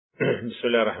بسم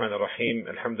الله الرحمن الرحيم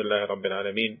الحمد لله رب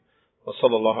العالمين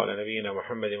وصلى الله على نبينا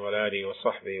محمد وعلى آله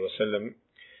وصحبه وسلم.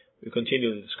 We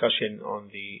continue the discussion on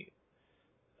the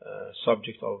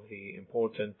subject of the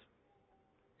important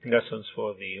lessons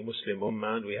for the Muslim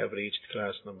Ummah, and we have reached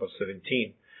class number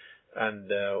 17,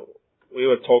 and we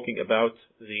were talking about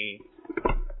the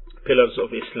pillars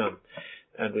of Islam,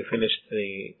 and we finished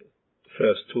the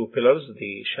first two pillars,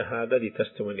 the Shahada, the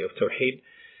testimony of Tawheed,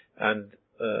 and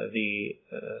the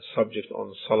subject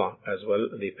on Salah as well,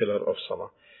 the pillar of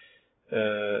Salah.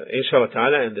 Inshallah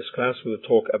ta'ala, in this class we will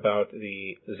talk about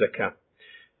the Zakah.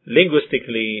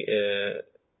 Linguistically,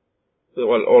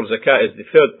 or Zakah is the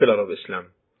third pillar of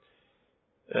Islam,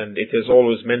 and it is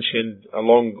always mentioned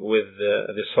along with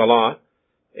the Salah.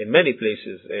 In many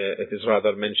places it is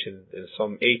rather mentioned in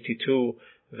some 82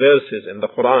 verses in the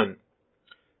Quran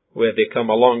where they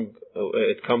come along,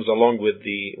 it comes along with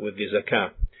the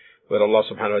Zakah, where Allah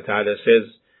subhanahu wa ta'ala says,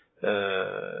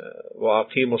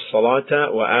 وَأَقِيمُوا الصَّلَاةَ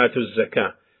وَآتُوا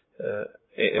الزَّكَاةَ,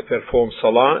 perform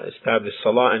salah, establish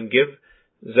salah, and give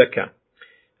zakah.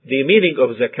 The meaning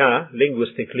of zakah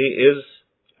linguistically is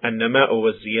النماء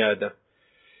والزيادة,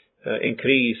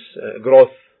 increase,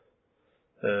 growth,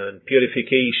 and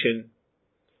purification.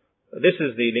 This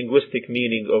is the linguistic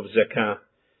meaning of zakah.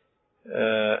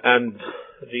 And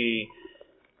the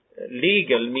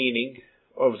legal meaning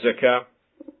of zakah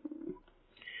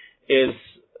is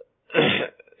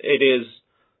it is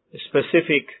a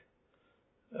specific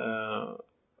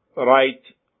right,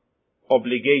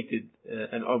 obligated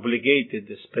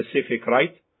specific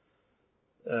right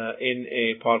in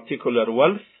a particular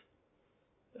wealth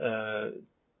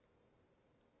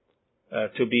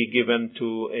to be given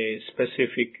to a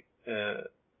specific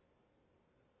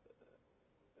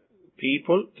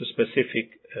people, to specific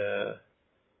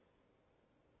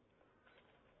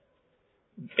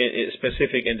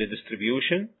in the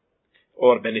distribution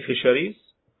or beneficiaries,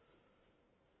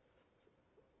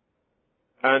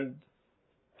 and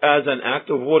as an act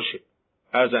of worship.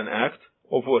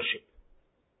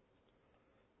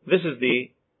 This is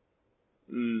the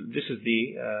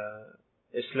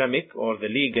Islamic or the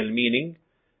legal meaning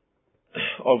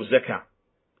of zakah.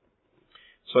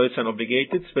 So it's an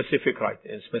obligated specific right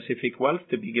in specific wealth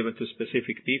to be given to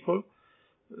specific people,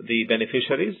 the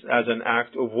beneficiaries, as an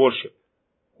act of worship,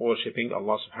 worshipping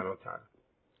Allah subhanahu wa ta'ala.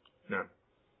 Now,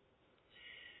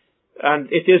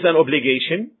 and it is an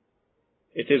obligation.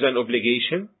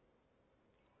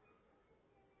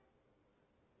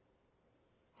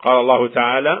 قال الله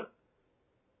تعالى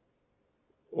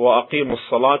وأقيموا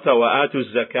الصلاة وآتوا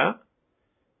الزكاة,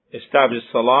 establish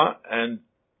salah and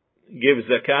give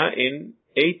zakah in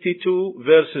 82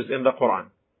 verses in the Quran.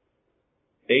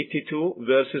 82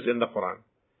 verses in the Quran.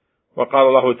 وقال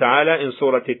الله تعالى in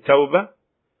Surah التوبة,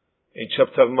 in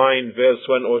chapter 9 verse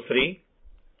 103,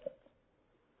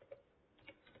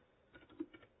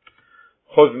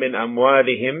 خذ من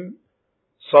أموالهم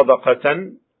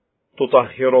صدقة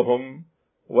تطهرهم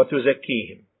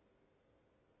وتزكيهم.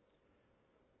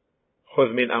 خذ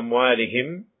من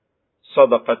أموالهم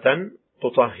صدقة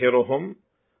تطهرهم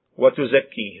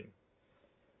وتزكيهم.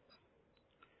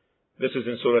 This is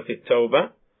in Surah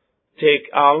At-Tawbah. Take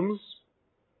alms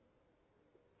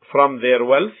from their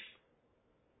wealth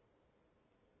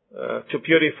to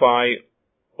purify,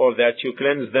 or that you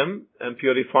cleanse them and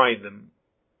purify them.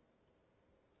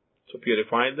 To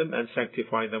purify them and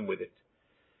sanctify them with it.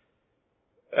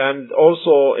 And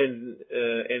also in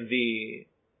the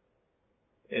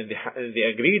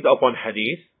agreed upon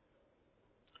hadith,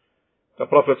 the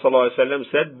Prophet ﷺ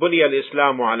said, بُنِيَ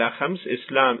الْإِسْلَامُ عَلَى خَمْسٍ,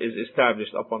 Islam is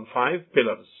established upon 5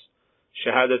 pillars.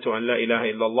 شهادة أن لا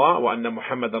إله إلا الله وأن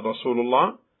محمد رسول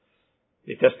الله,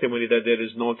 the testimony that there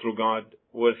is no true God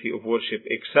worthy of worship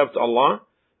except Allah,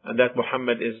 and that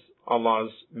Muhammad is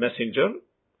Allah's messenger.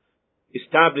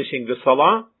 Establishing the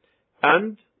salah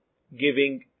and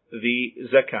giving the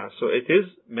zakah. So it is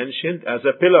mentioned as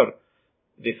a pillar,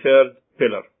 the third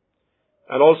pillar.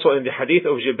 And also in the hadith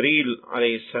of Jibreel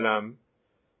alayhi salam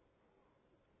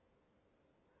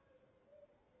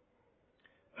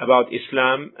about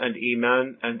Islam and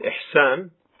Iman and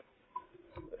Ihsan,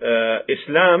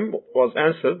 Islam was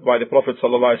answered by the Prophet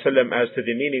sallallahu alaihi wasallam as to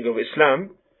the meaning of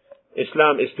Islam.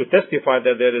 Islam is to testify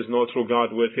that there is no true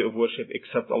God worthy of worship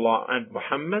except Allah, and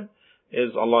Muhammad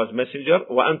is Allah's messenger.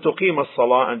 وَأَن تُقِيمَ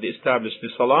الصَّلَاةَ, and establish the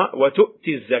salah. وَتُؤْتِ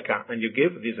الزَّكَاةَ, and you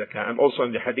give the zakah. And also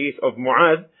in the hadith of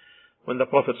Mu'adh, when the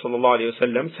Prophet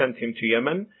ﷺ sent him to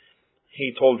Yemen,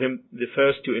 he told him the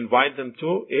first to invite them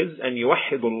to is أن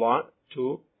يوحد الله,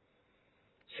 to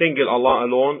single Allah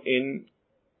alone in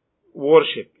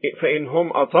worship.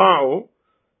 فَإِنْهُمْ أَطَاعُوا,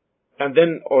 and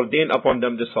then ordain upon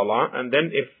them the salah, and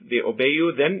then if they obey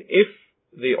you, then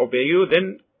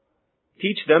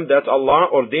teach them that Allah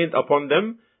ordained upon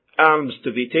them alms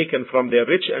to be taken from their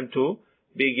rich and to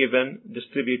be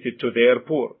distributed to their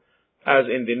poor, as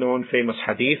in the known famous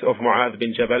hadith of Mu'adh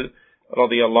bin Jabal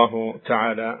radiyallahu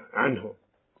ta'ala anhu.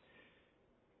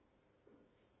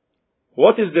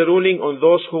 What is the ruling on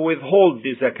those who withhold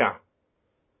the zakah?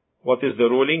 What is the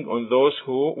ruling on those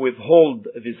who withhold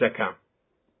the zakah?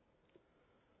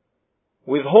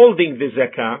 Withholding the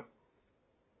zakah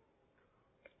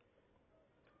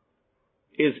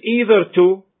is either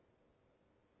to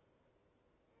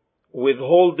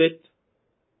withhold it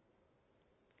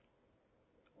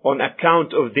on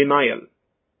account of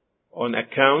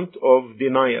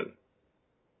denial.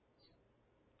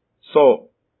 So,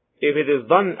 if it is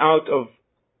done out of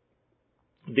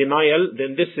denial,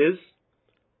 then this is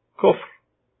kufr.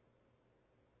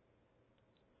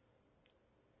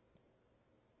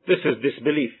 This is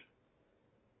disbelief.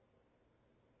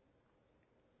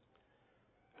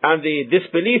 And the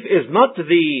disbelief is not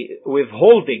the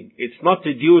withholding. It's not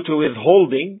due to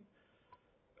withholding.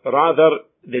 Rather,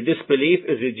 the disbelief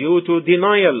is due to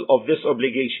denial of this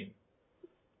obligation.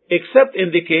 Except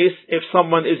in the case if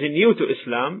someone is new to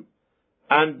Islam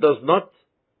and does not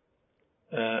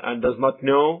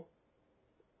know,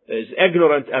 is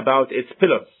ignorant about its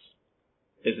pillars.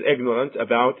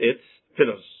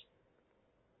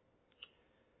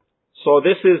 So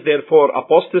this is therefore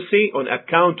apostasy on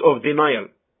account of denial.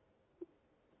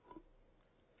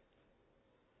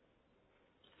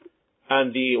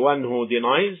 And the one who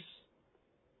denies,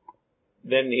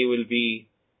 then he will be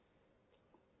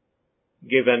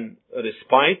given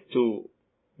respite to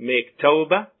make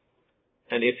tawbah,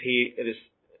 and if he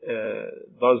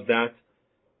does that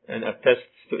and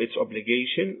attests to its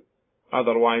obligation,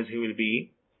 otherwise he will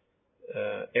be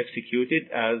executed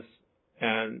as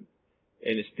in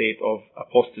a state of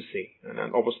apostasy and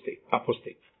an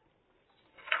apostate.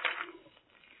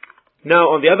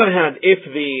 Now, on the other hand, if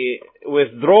the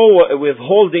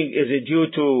withholding is due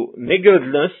to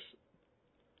niggardliness,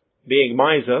 being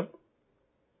miser,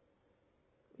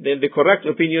 then the correct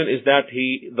opinion is that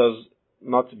he does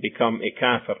not become a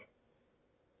kafir,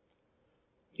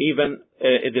 even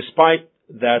despite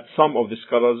that some of the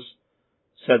scholars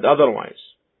said otherwise.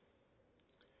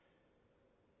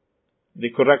 The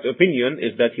correct opinion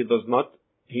is that he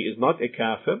is not a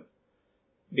kafir,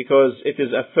 because it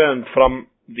is affirmed from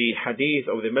the hadith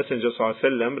of the Messenger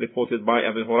ﷺ reported by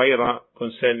Abu Hurairah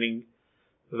concerning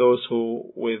those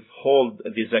who withhold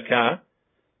the zakah.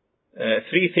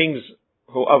 Three things,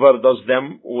 whoever does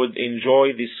them would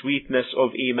enjoy the sweetness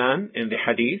of Iman in the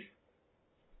hadith: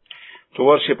 to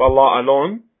worship Allah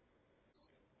alone,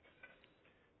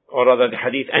 or rather the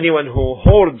hadith, anyone who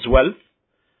hoards wealth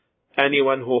and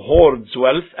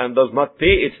does not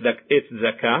pay its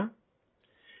zakah,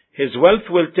 his wealth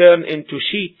will turn into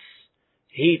sheets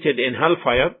heated in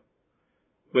hellfire,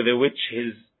 with which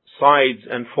his sides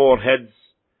and foreheads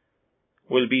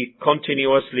will be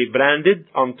continuously branded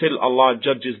until Allah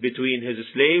judges between His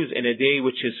slaves in a day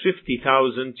which is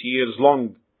 50,000 years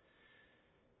long.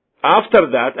 After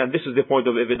that, and this is the point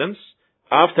of evidence,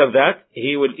 after that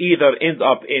he will either end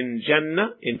up in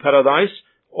Jannah, in paradise,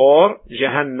 or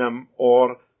Jahannam,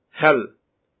 or hell.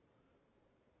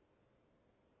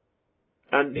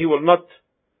 And he will not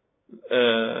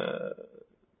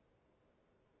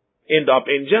end up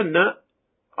in Jannah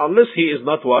unless he is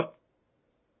not what?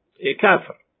 A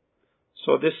kafir.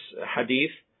 So this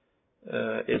hadith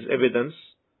is evidence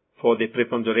for the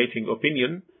preponderating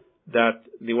opinion that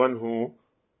the one who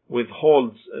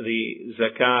withholds the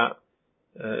zakah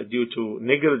due to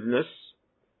niggardliness,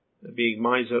 being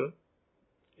miser,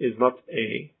 is not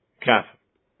a kafir.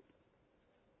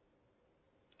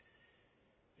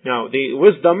 Now, the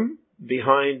wisdom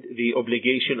behind the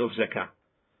obligation of zakah.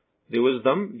 The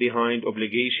wisdom behind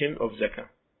obligation of zakah.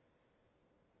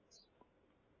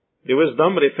 The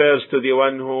wisdom refers to the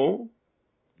one who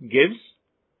gives,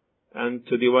 and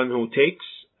to the one who takes,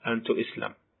 and to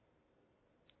Islam.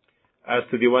 As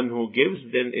to the one who gives,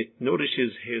 then it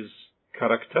nourishes his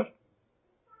character,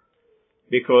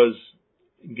 because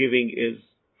giving is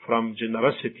from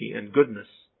generosity and goodness.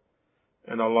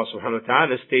 And Allah subhanahu wa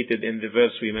ta'ala stated in the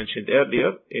verse we mentioned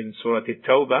earlier in Surah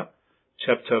At-Tawbah,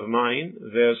 chapter 9,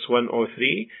 verse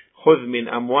 103, خُذْ مِنْ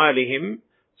أَمْوَالِهِمْ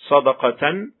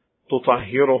صَدَقَةً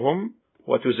تُطَهِّرُهُمْ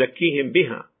وَتُزَكِّيهِمْ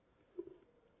بِهَا.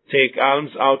 Take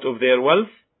alms out of their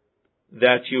wealth,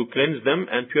 that you cleanse them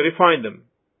and purify them.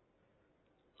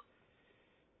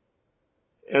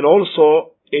 And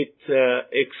also, it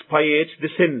expiates the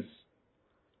sins.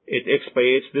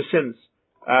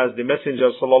 as the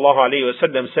Messenger sallallahu alaihi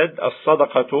wasallam said,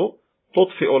 "As-sadaqatu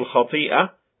tudfi'u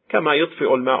al-khati'a kama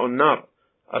yudfi'u al-ma'u an-nar."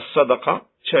 As-sadaqa,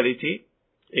 charity,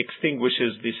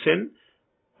 extinguishes the sin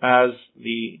as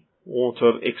the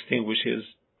water extinguishes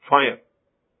fire.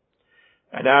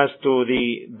 And as to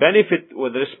the benefit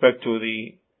with respect to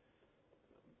the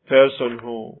person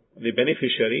the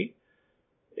beneficiary,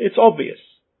 it's obvious.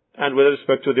 And with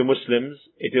respect to the Muslims,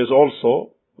 it is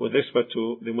also, with respect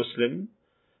to the Muslim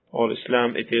or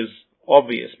Islam, it is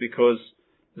obvious, because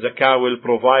zakah will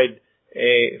provide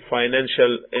a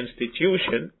financial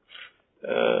institution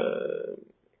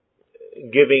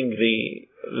giving the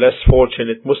less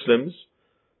fortunate Muslims,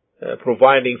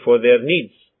 providing for their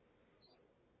needs.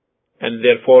 And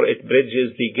therefore it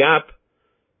bridges the gap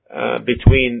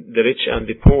between the rich and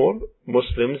the poor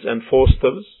Muslims, and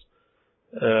fosters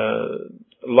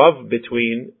love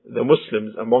between the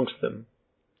Muslims amongst them.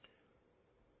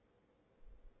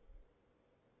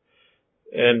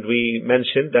 And we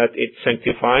mentioned that it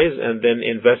sanctifies and then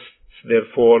invests,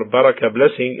 therefore, barakah,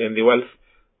 blessing in the wealth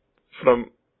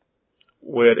from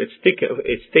where it's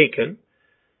taken,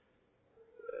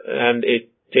 and it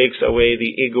takes away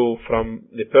the ego from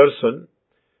the person,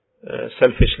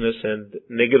 selfishness and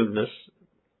niggardliness.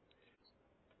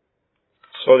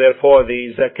 So therefore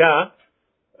the zakah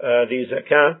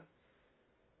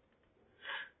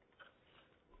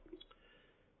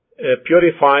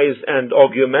purifies and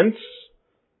augments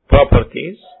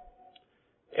properties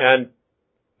and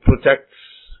protects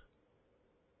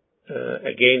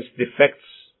against defects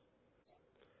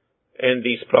in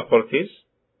these properties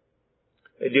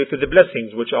due to the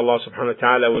blessings which Allah subhanahu wa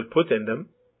ta'ala will put in them.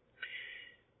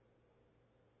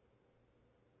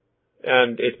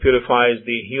 And it purifies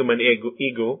the human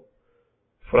ego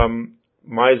from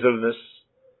miserliness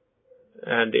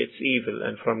and its evil,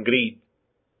 and from greed.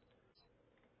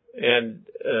 And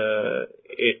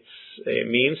it's a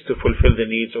means to fulfill the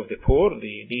needs of the poor,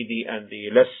 the needy, and the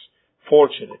less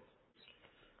fortunate.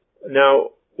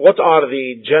 Now, what are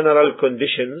the general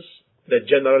conditions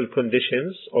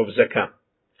of zakah?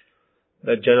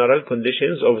 The general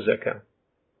conditions of zakah.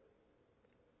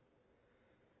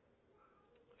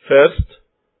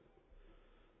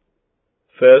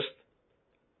 First,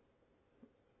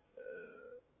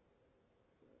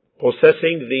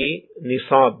 possessing the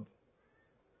nisab.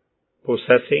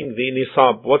 Possessing the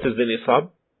nisab. What is the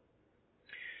nisab?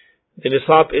 The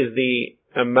nisab is the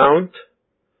amount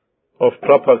of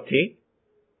property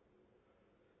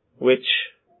which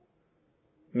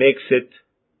makes it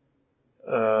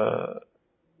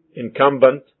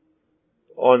incumbent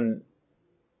on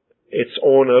its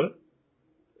owner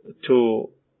to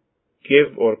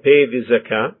give or pay the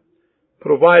zakah,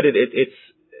 provided it's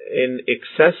in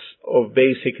excess of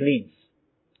basic needs.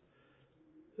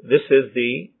 This is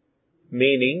the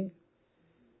meaning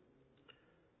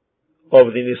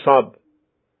of the nisab.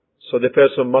 So the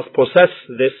person must possess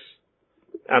this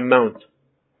amount.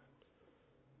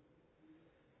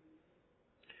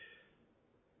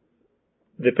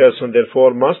 The person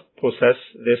therefore must possess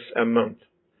this amount.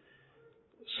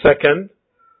 Secondly,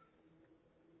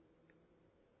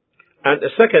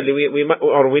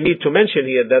 we need to mention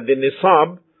here that the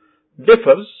nisab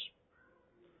differs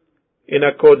in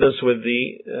accordance with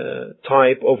the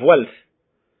type of wealth.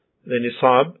 The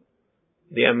nisab,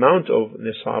 the amount of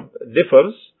nisab,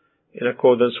 differs in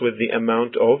accordance with the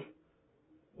amount of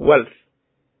wealth,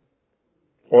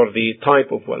 or the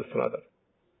type of wealth rather.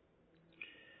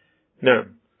 Now,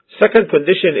 second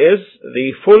condition is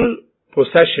the full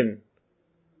possession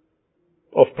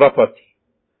of property.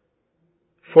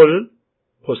 Full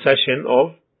possession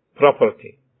of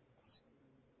property.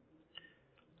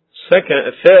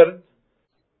 Third,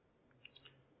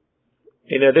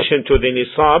 in addition to the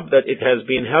nisab, that it has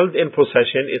been held in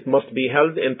possession, it must be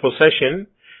held in possession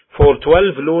for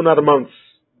 12 lunar months.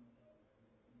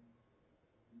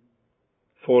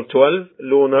 For 12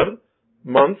 lunar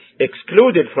months.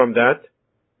 Excluded from that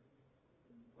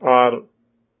are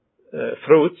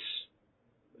fruits,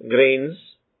 grains,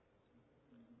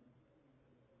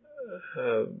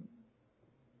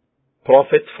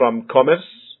 profit from commerce,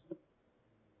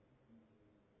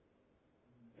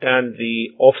 and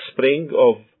the offspring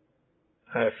of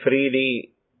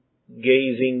freely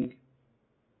grazing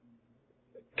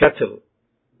cattle.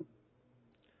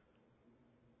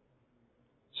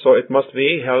 So it must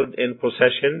be held in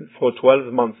possession for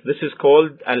 12 months. This is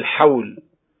called al-hawl.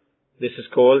 This is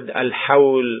called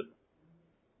al-hawl.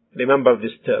 Remember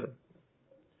this term.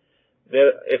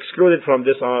 Excluded from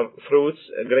this are fruits,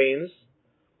 grains,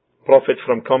 profit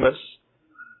from commerce,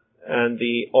 and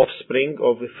the offspring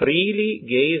of freely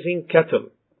grazing cattle.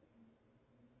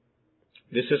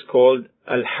 This is called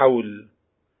al-hawl.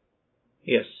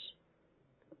 Yes.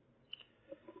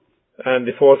 And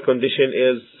the fourth condition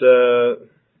is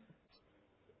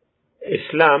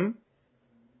Islam.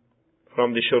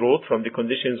 From the shurut, from the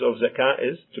conditions of zakah,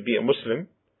 is to be a Muslim,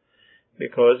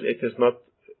 because it is not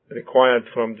required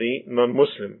from the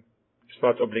non-Muslim. It's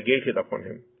not obligated upon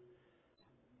him.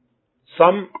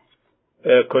 Some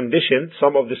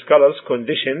of the scholars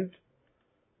conditioned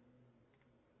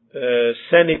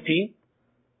sanity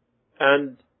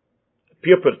and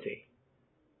puberty,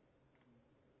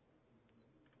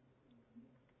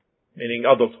 meaning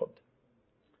adulthood.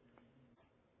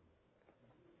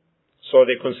 So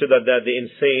they consider that the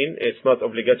insane, it's not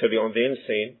obligatory on the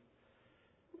insane,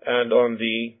 and on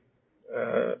the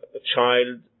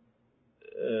child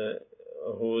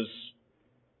whose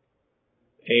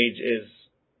age is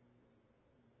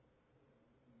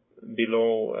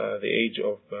below the age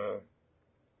of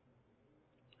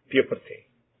puberty.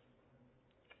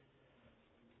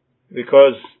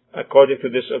 Because according to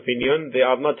this opinion, they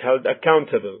are not held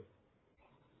accountable.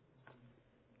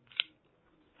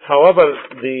 However,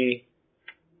 the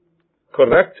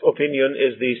correct opinion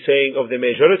is the saying of the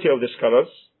majority of the scholars,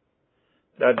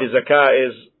 that the zakah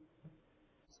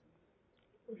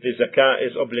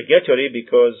is obligatory,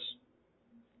 because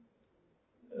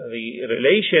the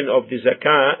relation of the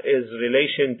zakah is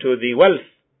relation to the wealth.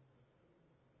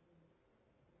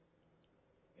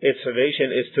 Its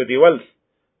relation is to the wealth,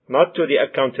 not to the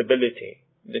accountability,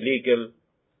 the legal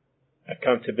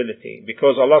accountability.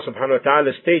 Because Allah subhanahu wa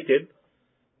ta'ala stated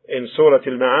in Surah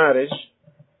Al-Ma'arij,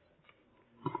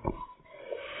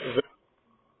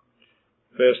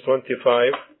 verse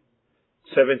 25,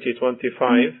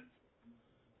 70-25,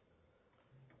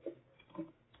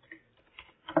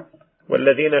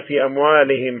 وَالَّذِينَ فِي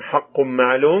أَمْوَالِهِمْ حَقٌّ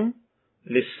مَعْلُومٌ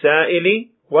لِلسَّائِلِ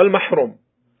وَالْمَحْرُومِ,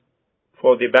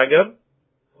 for the beggar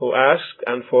who asked,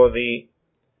 and for the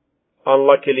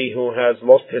unluckily who has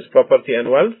lost his property and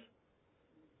wealth.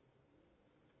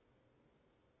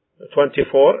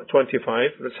 24,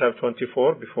 25, let's have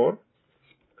 24 before,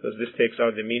 because this takes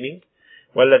out the meaning.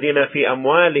 وَالَّذِينَ فِي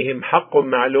أَمْوَالِهِمْ حَقٌّ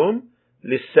مَعْلُومٌ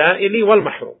لِلسَّائِلِ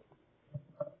وَالْمَحْرُومِ,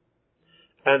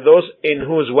 and those in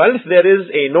whose wealth there is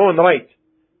a known right,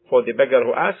 for the beggar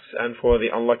who asks, and for the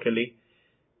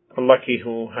unlucky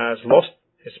who has lost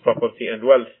his property and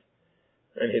wealth,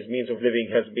 and his means of living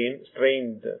has been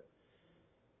strained.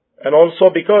 And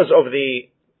also because of the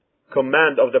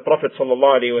command of the Prophet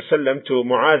ﷺ to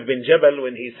Mu'adh bin Jabal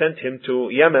when he sent him to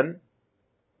Yemen,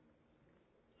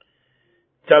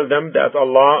 tell them that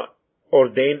Allah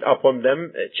ordained upon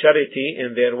them charity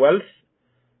in their wealth,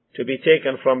 to be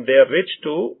taken from their rich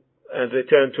and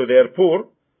returned to their poor,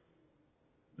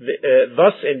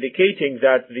 thus indicating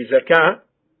that the zakah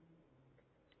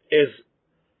is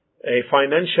a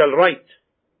financial right,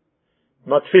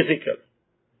 not physical,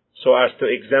 so as to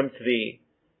exempt the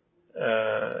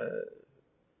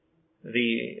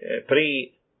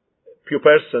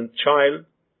pre-pubescent child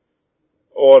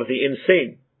or the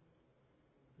insane.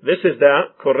 This is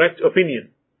the correct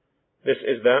opinion.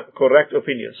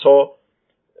 So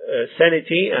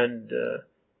sanity and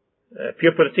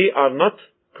puberty are not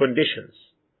conditions.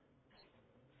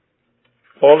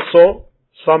 Also,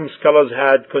 some scholars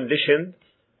had conditioned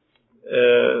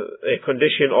a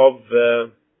condition of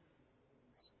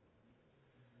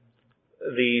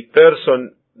the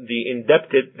person, the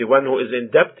indebted, the one who is in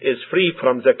debt, is free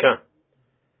from zakah.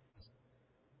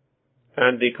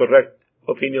 And the correct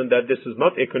opinion that this is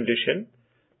not a condition,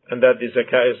 and that the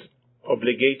zakah is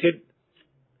obligated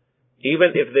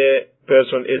even if the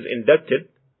person is indebted.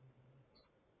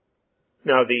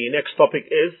 Now the next topic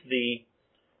is the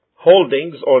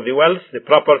holdings or the wealth, the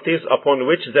properties upon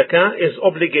which zakah is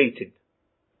obligated.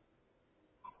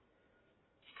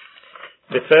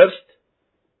 The first,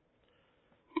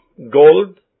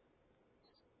 gold.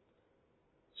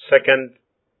 Second,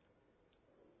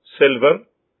 silver.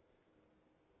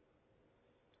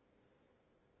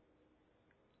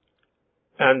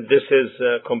 And this is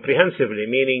comprehensively,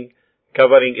 meaning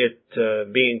covering it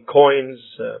being coins,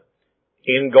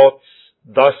 ingots,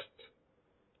 dust,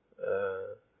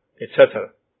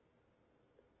 etc.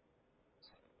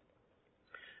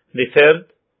 The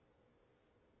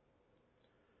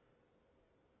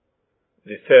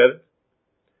third,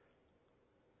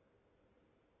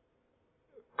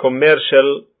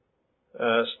 commercial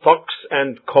stocks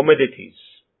and commodities.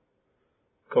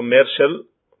 Commercial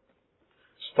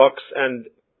stocks and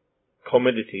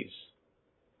commodities.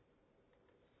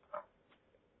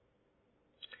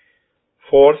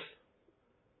 Fourth,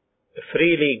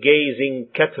 freely grazing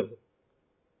cattle.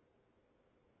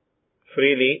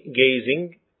 Freely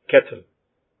grazing cattle.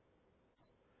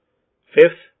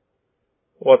 Fifth,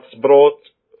 what's brought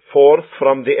forth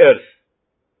from the earth.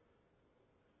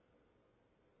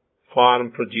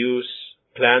 Farm produce,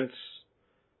 plants,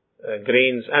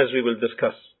 grains, as we will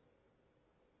discuss.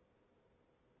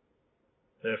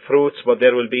 Fruits, but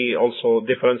there will be also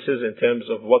differences in terms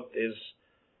of what is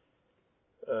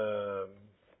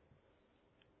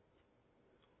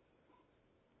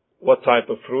what type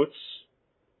of fruits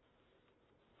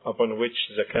upon which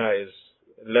zakah is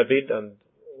levied and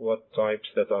what types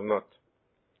that are not.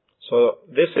 So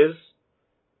this is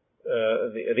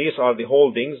these are the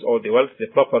holdings or the wealth, the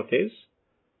properties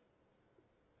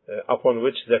upon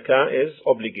which zakah is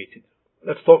obligated.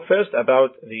 Let's talk first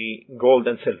about the gold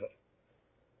and silver.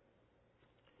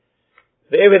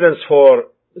 The evidence for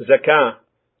zakah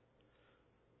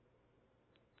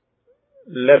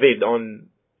levied on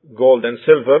gold and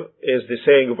silver is the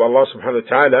saying of Allah subhanahu wa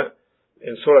ta'ala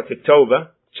in Surah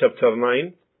At-Tawbah, chapter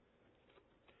 9,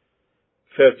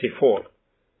 34.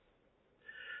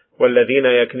 وَالَّذِينَ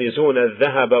يَكْنِزُونَ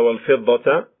الذَّهَبَ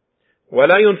وَالْفِضَّةَ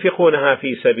وَلَا يُنْفِقُونَها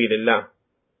فِي سَبِيلِ اللَّهِ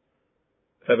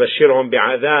فَبَشِّرْهُمْ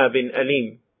بِعَذَابٍ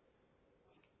أَلِيمٍ.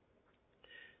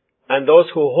 And those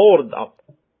who hoard up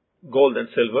gold and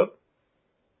silver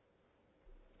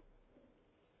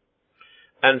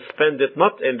and spend it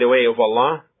not in the way of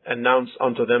Allah, announce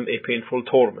unto them a painful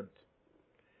torment.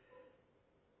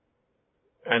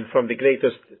 And from the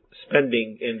greatest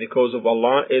spending in the cause of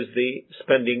Allah is the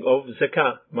spending of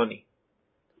zakah money.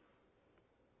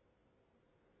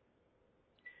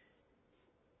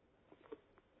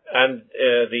 And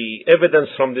the evidence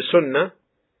from the Sunnah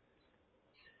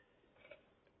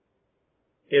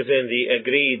is in the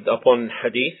agreed upon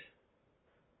hadith,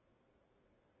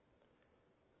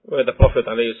 where the Prophet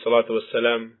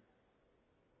ﷺ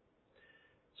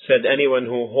said, anyone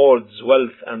who hoards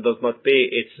wealth and does not pay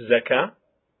its zakah,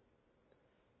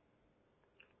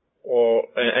 or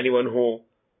anyone who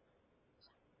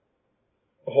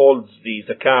holds the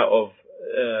zakah of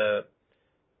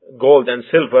gold and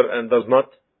silver and does not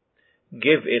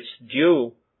give its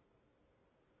due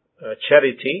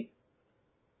charity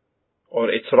or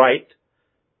its right,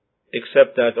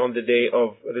 except that on the day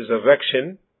of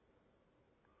resurrection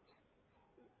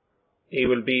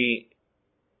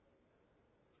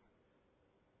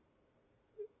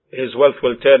his wealth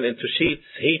will turn into sheets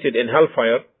heated in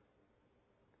hellfire,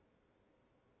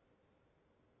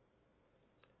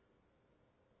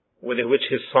 with which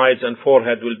his sides and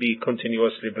forehead will be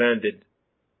continuously branded,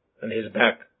 and his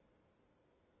back.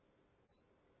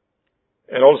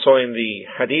 And also in the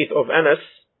hadith of Anas,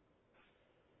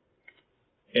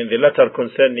 in the letter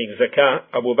concerning zakah,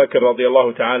 Abu Bakr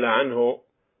radiallahu ta'ala anhu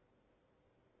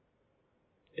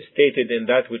stated in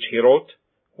that which he wrote,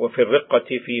 وَفِي الرِّقَّةِ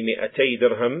فِي 200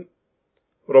 درهم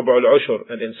ربع العشر,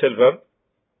 and in silver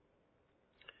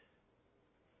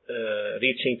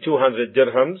reaching 200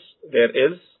 dirhams there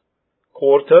is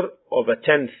quarter of a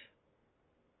tenth,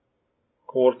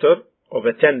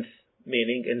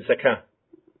 meaning in zakah.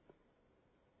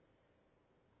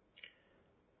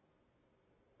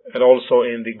 And also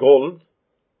in the gold,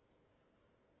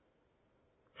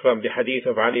 from the hadith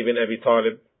of Ali bin Abi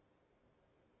Talib,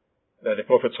 that the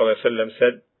Prophet ﷺ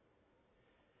said,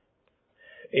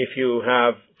 if you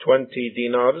have 20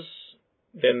 dinars,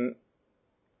 then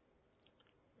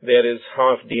there is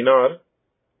half dinar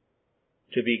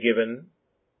to be given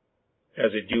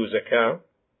as a due zakah,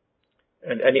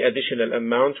 and any additional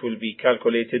amount will be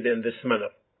calculated in this manner.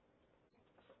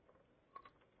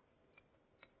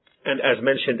 And as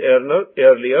mentioned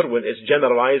earlier, when it's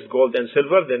generalized gold and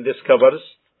silver, then this covers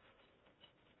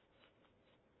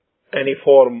any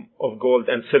form of gold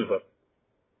and silver,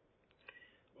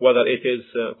 whether it is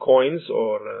coins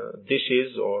or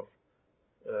dishes or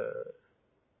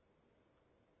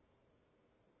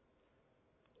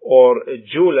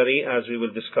jewelry, as we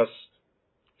will discuss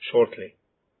shortly.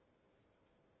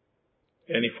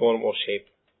 Any form or shape,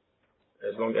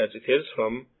 as long as it is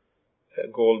from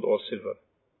gold or silver.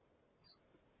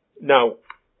 Now,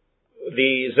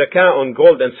 the zakah on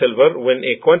gold and silver, when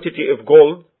a quantity of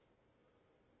gold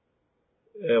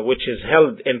which is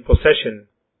held in possession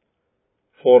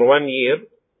for 1 year,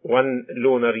 1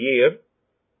 lunar year,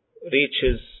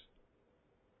 reaches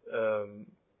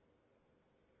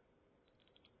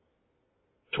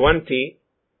 20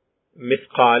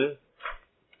 mithqal,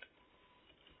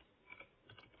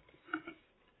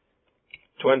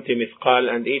 20 mithqal,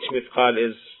 and each mithqal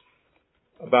is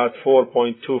about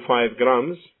 4.25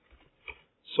 grams,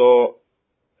 so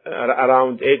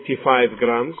around 85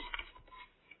 grams.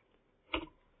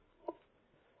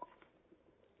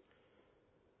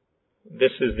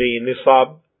 This is the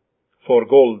nisab for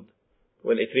gold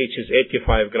when it reaches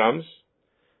 85 grams,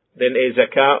 then a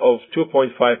zakah of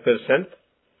 2.5%,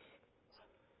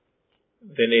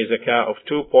 then a zakah of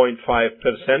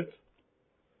 2.5%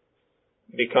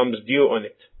 becomes due on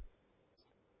it.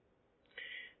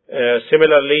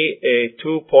 Similarly, a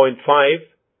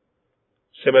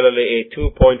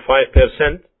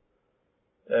 2.5%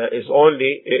 is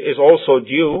also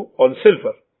due on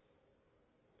silver.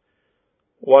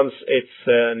 Once its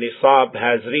nisab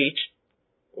has reached,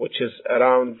 which is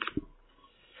around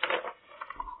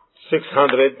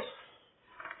 612,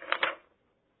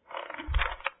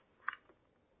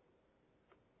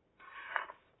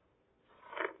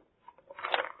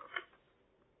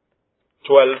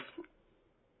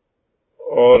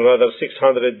 or rather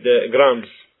 600 grams,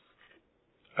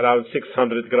 around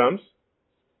 600 grams,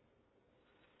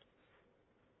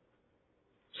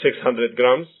 600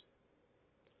 grams,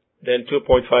 then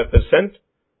 2.5%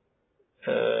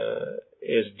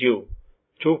 is due.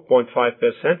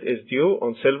 2.5% is due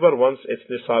on silver once its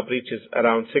nisab reaches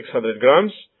around 600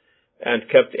 grams and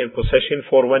kept in possession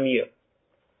for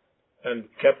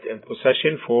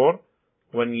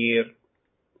 1 year.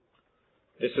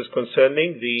 This is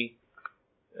concerning the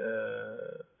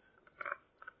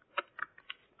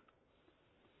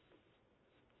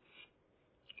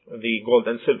gold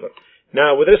and silver.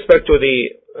 Now, with respect to the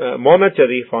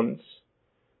monetary funds,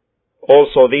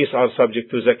 also these are subject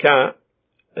to zakah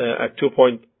at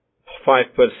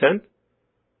 2.5%,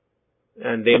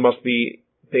 and they must be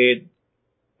paid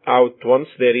out once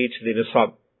they reach the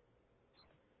nisab.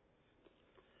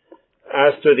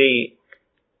 As to the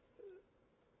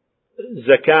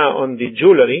zakah on the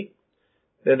jewelry,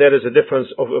 then there is a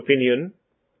difference of opinion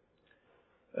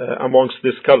amongst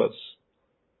the scholars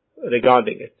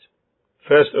regarding it.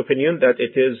 First opinion, that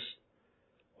it is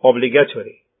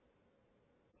obligatory.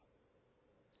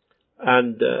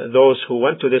 And those who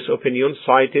went to this opinion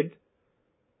cited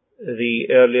the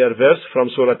earlier verse from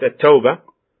Surah At-Tawbah,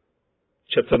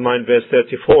 chapter 9, verse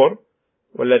 34,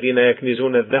 وَالَّذِينَ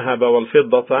يَكْنِزُونَ الذَّهَبَ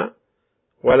وَالْفِضَّةَ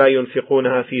وَلَا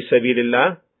يُنْفِقُونَها فِي سَبِيلِ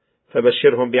اللَّهِ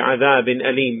فَبَشِّرْهُمْ بِعَذَابٍ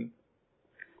أَلِيمٍ.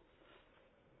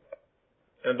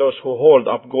 And those who hold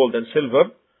up gold and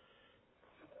silver,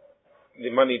 the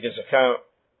money, the zakah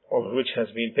of which has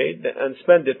been paid, and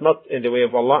spend it not in the way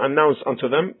of Allah, announce unto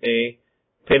them a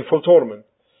painful torment.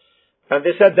 And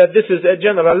they said that this is a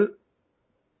general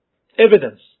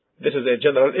evidence. This is a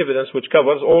general evidence which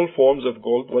covers all forms of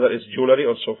gold, whether it's jewelry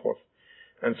or so forth,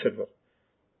 and silver.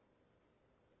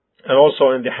 And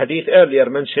also in the hadith earlier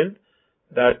mentioned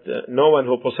that no one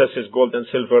who possesses gold and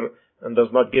silver and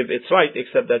does not give its right,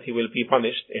 except that he will be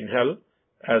punished in hell,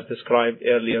 as described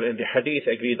earlier in the hadith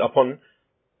agreed upon.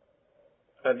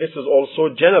 And this is also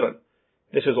general.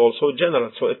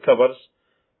 So it covers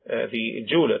the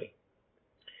jewelry.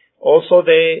 Also,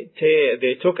 they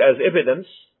took as evidence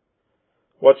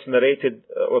what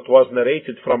was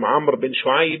narrated from Amr bin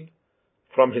Shu'aib,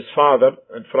 from his father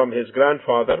and from his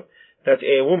grandfather, that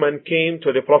a woman came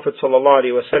to the Prophet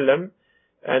ﷺ,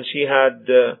 and she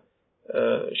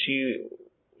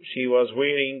was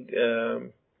wearing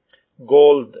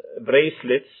gold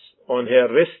bracelets on her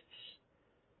wrists,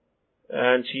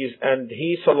 and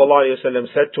he ﷺ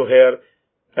said to her,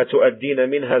 أَتُؤَدِّينَ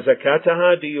مِنْهَا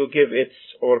زَكَاتَهَا, do you give its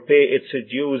or pay its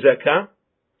due zakah?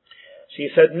 She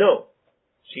said no.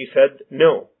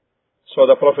 So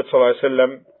the Prophet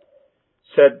ﷺ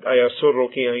said,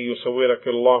 أَيَسُرُّكِ أَن يُصَوِّرَكِ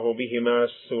اللَّهُ بِهِمَا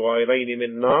سُوَيْرَيْنِ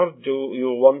مِنْ نَارٍ, do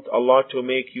you want Allah to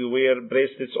make you wear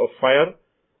bracelets of fire?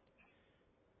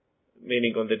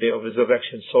 Meaning on the day of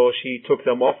resurrection. So she took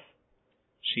them off.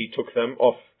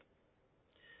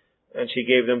 And she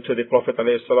gave them to the Prophet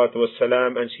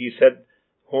ﷺ, and she said,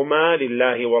 هُمَا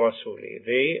لِلَّهِ وَرَسُولِهِ,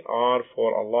 they are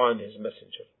for Allah and His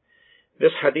Messenger.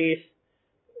 This hadith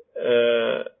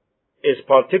is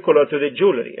particular to the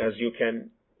jewelry, as you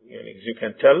can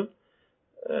tell.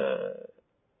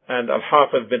 And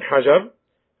Al-Hafiz bin Hajar,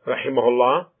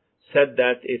 rahimahullah, said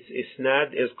that its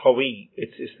isnad is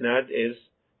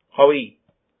qawi.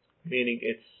 Meaning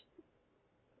its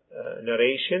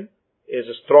narration is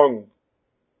strong.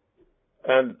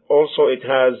 And also it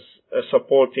has a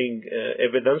supporting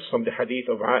evidence from the hadith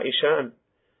of Aisha and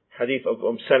hadith of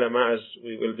Salama, as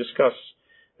we will discuss.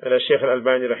 And Shaykh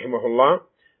Al-Albani rahimahullah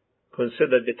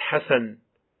considered it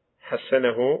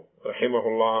Hassanahu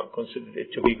rahimahullah, considered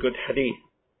it to be good hadith,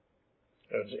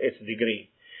 its degree.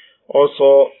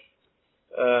 Also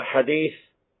hadith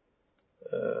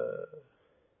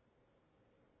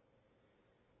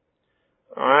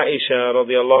Aisha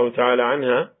radiallahu ta'ala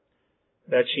anha,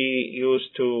 that she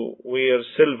used to wear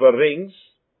silver rings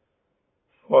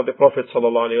for the Prophet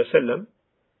sallallahu alaihi wasallam.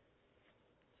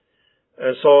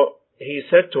 And so he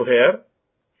said to her,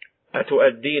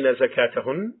 أتؤدين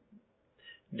زكاتهن?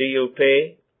 Do you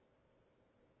pay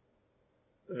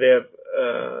their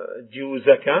due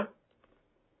zakah?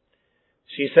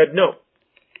 She said no.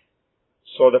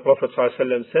 So the Prophet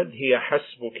ﷺ said, هي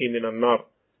حسبك من النار.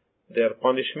 Their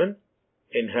punishment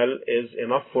in hell is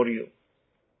enough for you.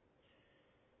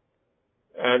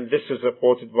 And this is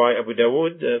reported by Abu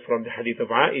Dawood from the hadith of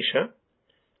Aisha,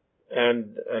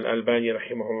 and Al-Albani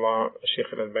rahimahullah,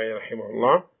 Shaykh Al-Albani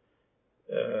rahimahullah,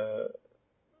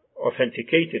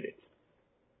 authenticated it.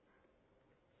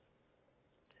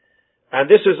 And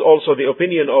this is also the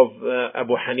opinion of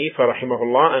Abu Hanifa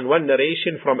rahimahullah, and one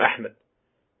narration from Ahmad.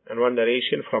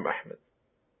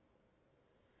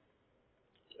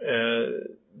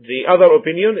 The other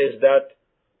opinion is that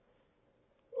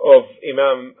of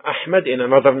Imam Ahmad in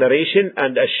another narration,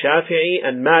 and Al-Shafi'i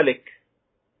and Malik,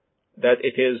 that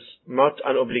it is not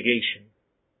an obligation.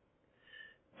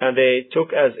 And they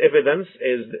took as evidence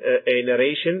is a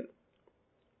narration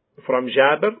from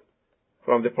Jabir,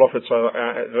 from the Prophet,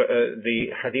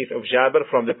 the hadith of Jabir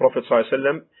from the Prophet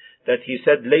ﷺ, that he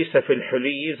said, لَيْسَ فِي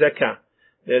الْحُلِيِّ زَكَاةٌ.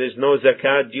 There is no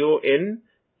zakah due in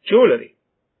jewelry.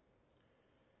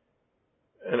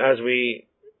 And as we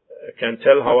can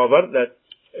tell, however, that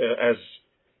as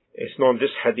is known,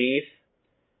 this hadith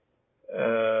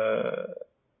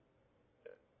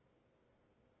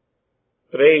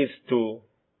raised to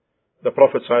the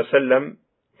Prophet ﷺ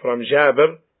from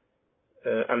Jabir,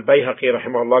 Al-Bayhaqi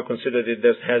rahimahullah considered it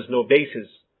this has no basis.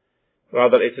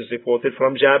 Rather, it is reported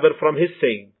from Jabir from his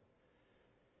saying.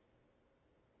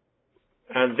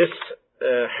 And this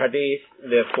hadith,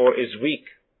 therefore, is weak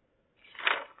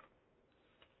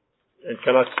and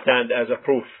cannot stand as a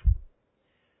proof.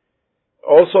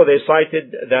 Also, they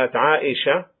cited that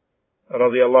Aisha,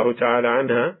 radiyallahu ta'ala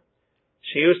anha,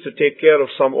 she used to take care of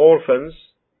some orphans,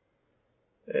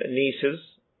 nieces,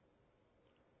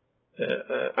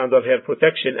 under her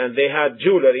protection, and they had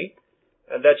jewelry,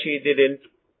 and that she didn't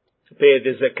pay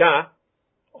the zakah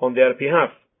on their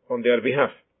behalf,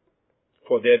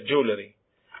 for their jewelry.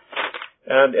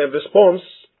 And in response,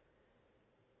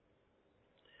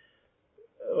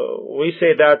 we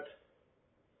say that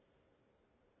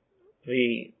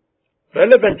the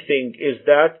relevant thing is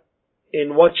that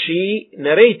in what she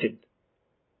narrated,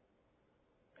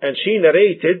 and she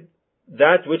narrated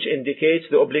that which indicates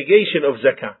the obligation of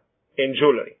zakah in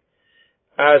jewelry.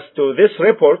 As to this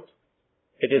report,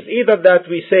 it is either that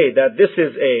we say that this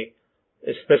is a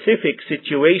specific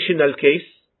situational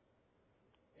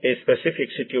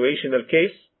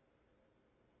case,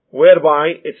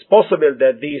 whereby it's possible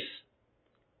that these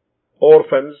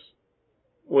orphans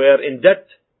were in debt,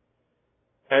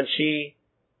 and she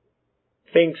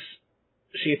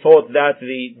thought that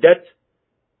the debt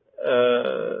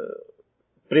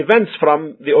prevents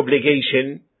from the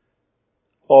obligation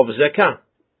of zakah.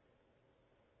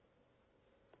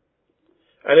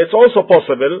 And it's also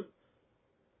possible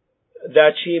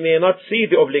that she may not see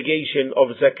the obligation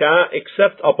of zakah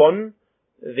except upon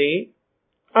the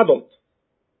adult.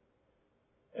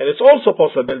 And it's also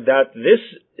possible that this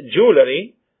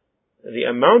jewelry, the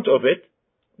amount of it,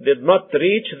 did not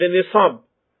reach the nisab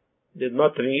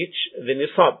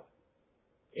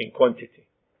in quantity.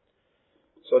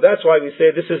 So that's why we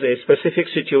say this is a specific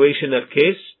situational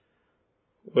case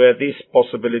where these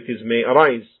possibilities may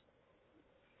arise.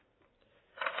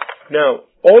 Now,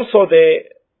 also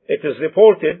it is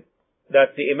reported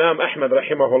that the Imam Ahmad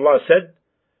rahimahullah said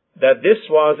that this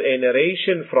was a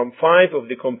narration from 5 of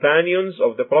the companions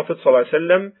of the Prophet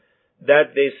ﷺ,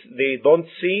 that they don't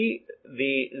see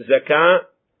the zakah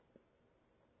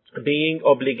being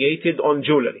obligated on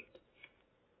jewelry.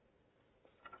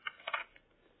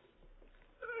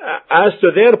 As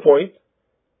to this point,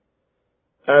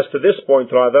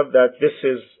 that this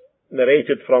is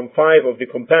narrated from 5 of the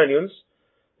companions,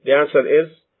 the answer is,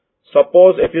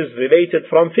 suppose it is related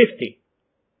from 50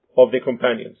 of the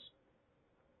companions.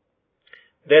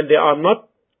 Then they are not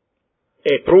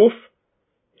a proof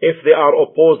if they are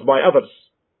opposed by others.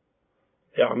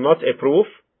 They are not a proof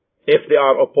if they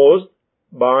are opposed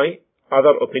by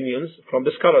other opinions from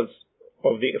the scholars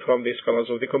of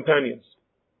the companions.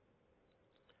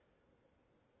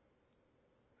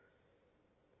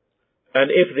 And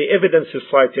if the evidences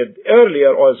cited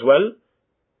earlier as well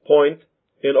point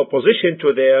in opposition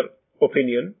to their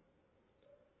opinion,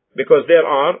 because there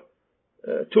are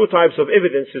 2 types of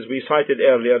evidences we cited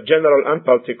earlier, general and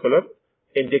particular,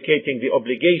 indicating the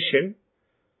obligation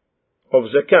of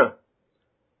zakah.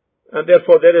 And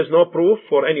therefore there is no proof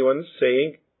for anyone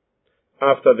saying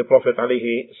after the Prophet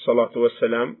alayhi salatu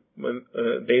wasalam,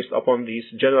 based upon these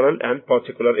general and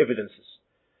particular evidences.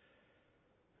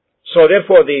 So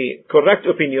therefore the correct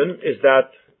opinion is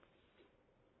that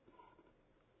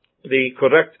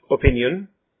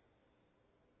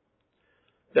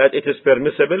it is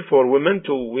permissible for women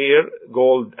to wear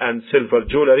gold and silver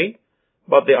jewelry,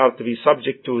 but they are to be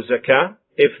subject to zakah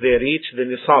if they reach the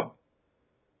nisab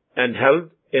and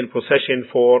held in possession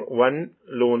for 1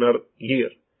 lunar year.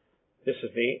 This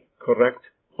is the correct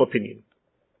opinion.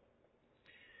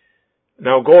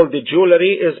 Now, gold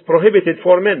jewelry is prohibited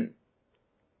for men.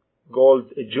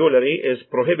 Gold jewelry is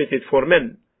prohibited for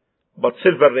men, but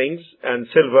silver rings and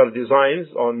silver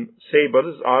designs on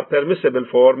sabers are permissible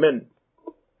for men.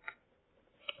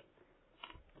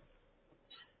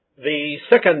 The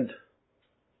second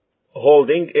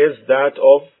holding is that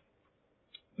of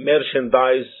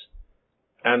merchandise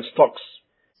and stocks.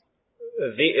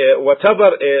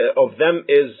 Whatever of them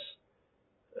is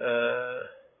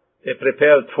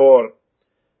prepared for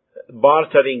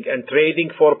bartering and trading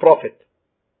for profit,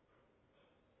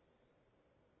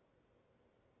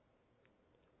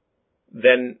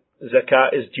 then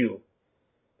zakah is due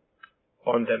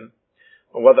on them.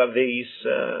 Whether these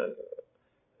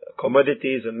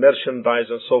commodities and merchandise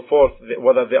and so forth,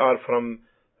 whether they are from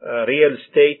real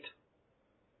estate,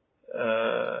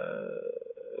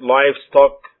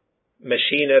 livestock,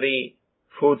 machinery,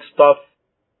 foodstuff,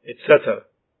 etc.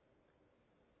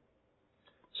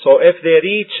 So if they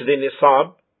reach the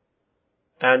nisab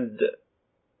and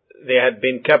they had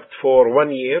been kept for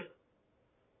 1 year,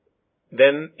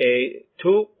 then a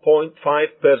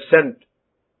 2.5%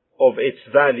 of its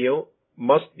value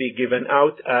must be given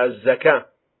out as zakah.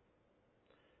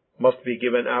 Must be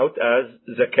given out as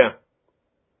zakah.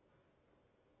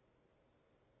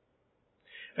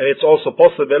 And it's also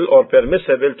possible or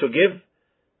permissible to give,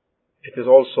 it is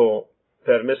also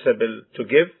permissible to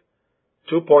give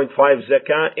 2.5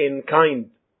 zakah in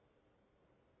kind.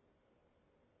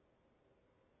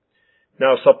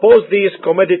 Now suppose these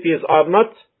commodities are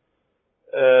not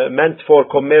meant for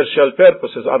commercial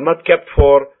purposes, are not kept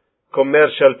for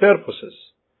commercial purposes,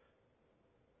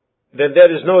 then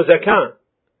there is no zakah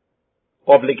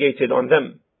obligated on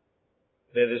them.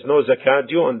 There is no zakah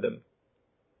due on them.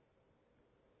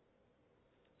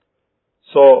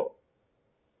 So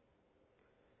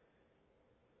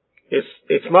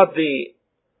it's not the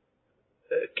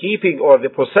keeping or the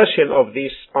possession of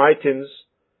these items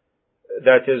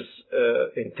that is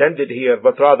intended here,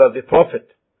 but rather the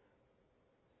profit.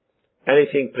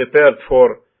 Anything prepared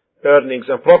for earnings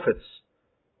and profits.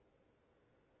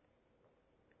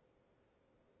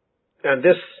 And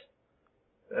this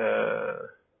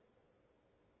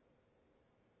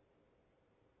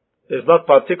is not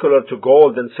particular to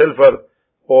gold and silver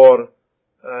or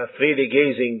freely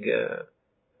gazing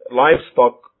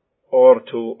livestock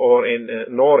nor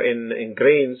in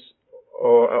grains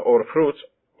or fruits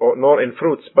nor in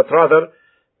fruits, but rather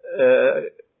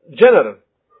general.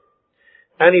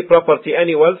 Any property,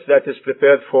 any wealth that is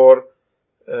prepared for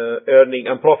earning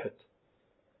and profit.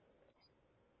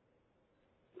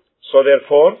 So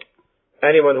therefore,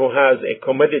 anyone who has a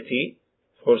commodity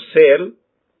for sale,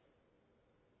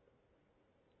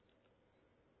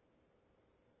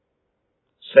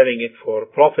 selling it for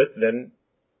profit, then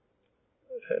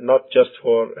not just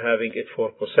for having it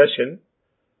for possession.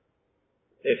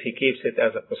 If he keeps it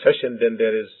as a possession, then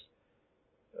there is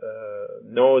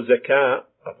no zakah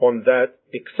upon that,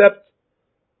 except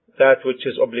that which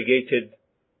is obligated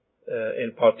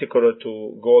in particular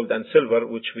to gold and silver,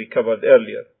 which we covered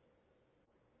earlier.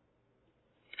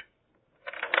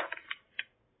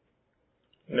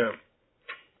 Now,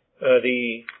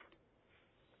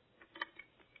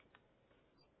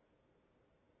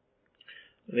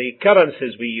 the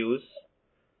currencies we use,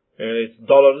 it's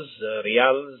dollars,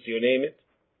 riyals, you name it.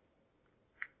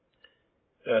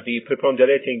 The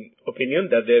preponderating opinion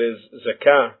that there is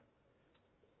zakah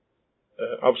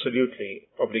absolutely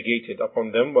obligated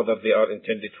upon them, whether they are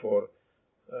intended for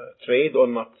trade or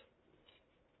not.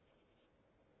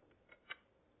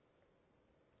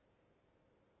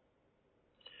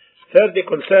 Thirdly,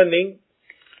 concerning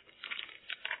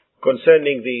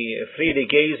the freely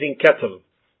grazing cattle.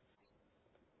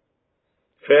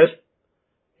 First,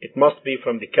 it must be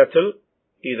from the cattle,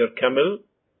 either camel,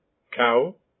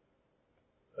 cow,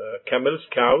 camels,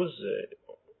 cows,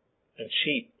 and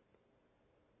sheep.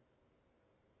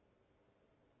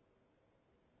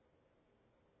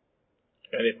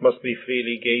 And it must be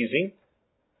freely grazing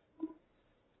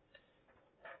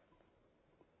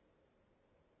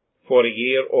for a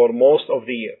year or most of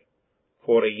the year.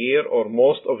 For a year or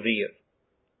most of the year,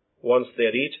 once they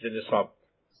reach the nisab.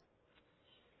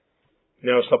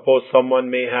 Now suppose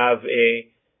someone may have a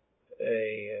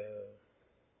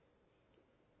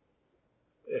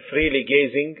freely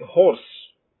grazing horse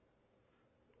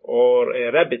or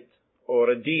a rabbit or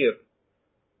a deer,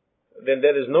 then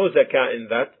there is no zakah in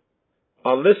that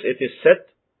unless it is set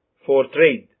for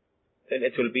trade. Then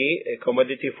it will be a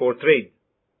commodity for trade.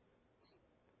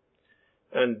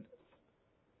 And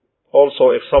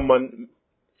also if someone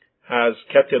has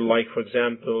cattle, like for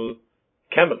example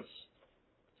camels,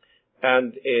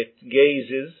 and it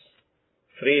grazes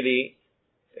freely,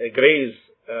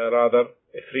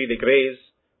 freely graze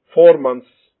 4 months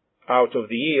out of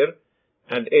the year,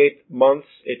 and 8 months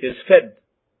it is fed.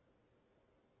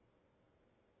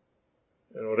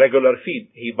 Regular feed.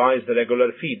 He buys the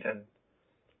regular feed, and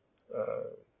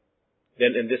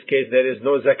then in this case there is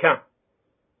no zakah.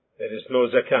 There is no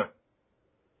zakah.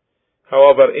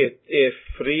 However, if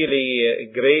freely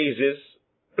grazes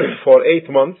for 8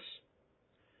 months,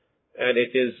 and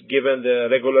it is given the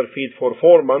regular feed for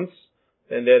 4 months,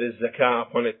 then there is zakah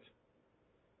upon it,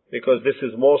 because this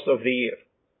is most of the year.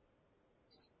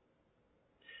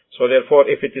 So therefore,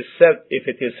 if it is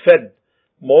fed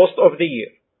most of the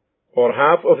year or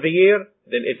half of the year,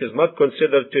 then it is not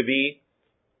considered to be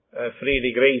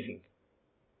freely grazing.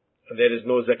 There is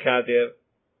no zakah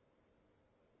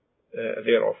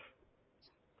thereof.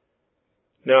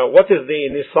 Now, what is the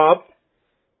nisab?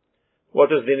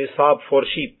 What is the nisab for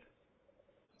sheep?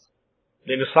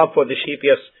 The nisab for the sheep,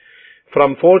 yes.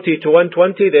 From 40 to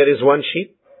 120, there is one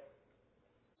sheep.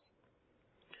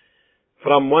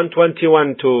 From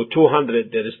 121 to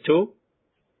 200, there is two.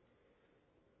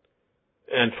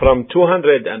 And from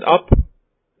 200 and up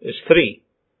is three.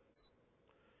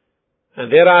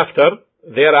 And thereafter,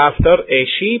 a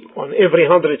sheep on every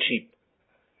 100 sheep.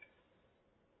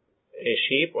 A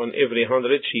sheep on every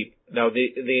 100 sheep. Now,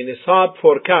 the nisab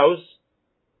for cows,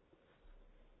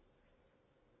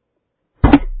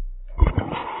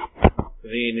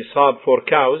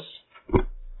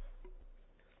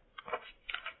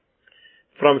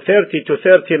 from 30 to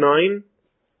 39,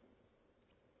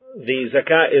 the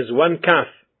zakah is one calf,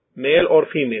 male or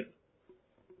female.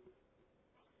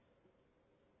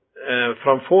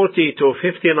 From 40 to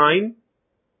 59,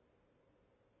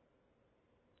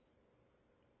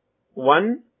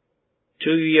 1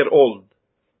 2-year-old.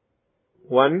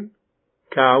 One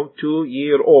cow,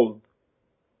 2-year-old.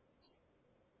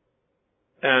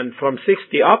 And from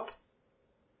 60 up,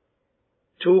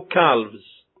 2 calves.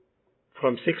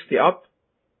 From 60 up,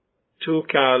 2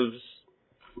 calves.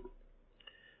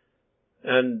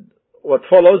 And what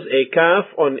follows, a calf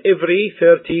on every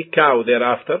 30 cow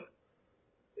thereafter.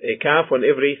 A calf on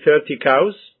every 30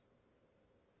 cows.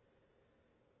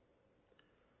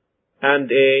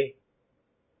 And a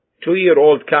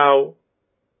 2-year-old cow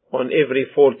on every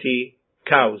 40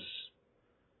 cows.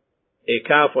 A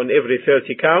calf on every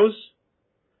 30 cows,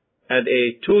 and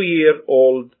a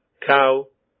 2-year-old cow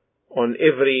on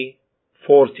every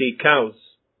 40 cows.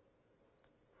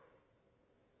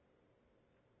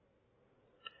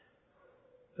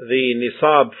 The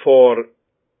nisab for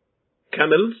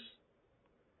camels,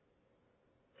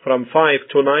 from 5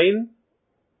 to 9,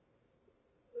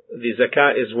 the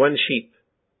zakah is one sheep.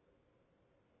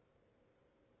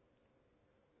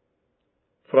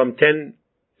 From 10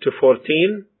 to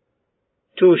 14,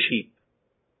 2 sheep.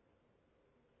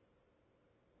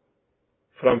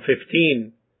 From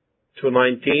 15 to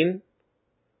 19,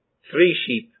 3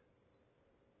 sheep.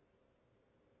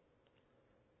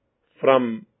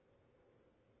 From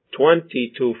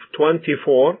 20 to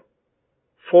 24,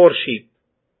 4 sheep.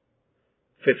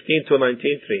 15 to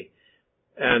 19, 3.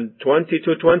 And 20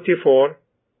 to 24,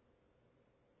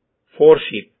 4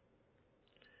 sheep.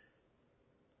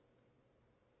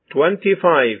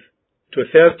 25 to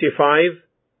 35,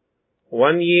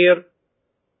 1 year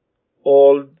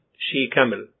old she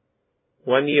camel.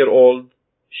 1 year old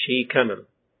she camel.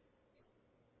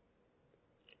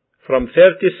 From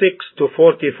 36 to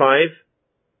 45,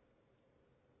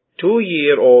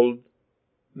 2-year-old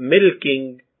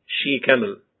milking she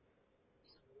camel.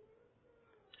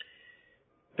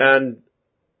 And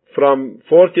from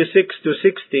 46 to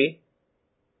 60,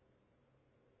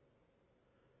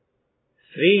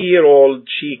 3-year-old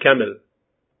she camel.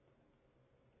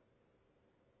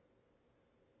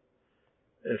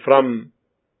 And from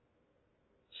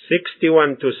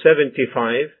 61 to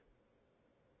 75,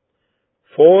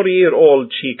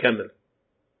 4-year-old she camel.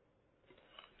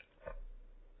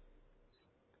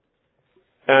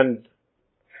 And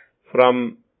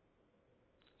from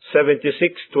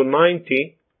 76 to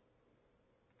 90,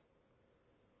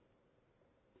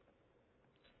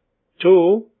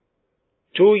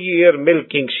 2-year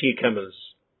milking she camels.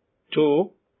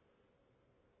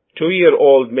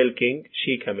 2-year-old milking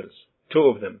she camels. 2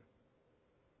 of them.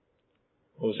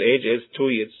 whose age is 2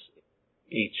 years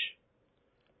each.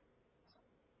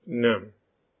 No.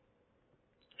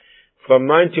 From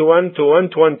 91 to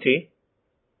 120,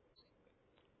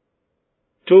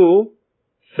 2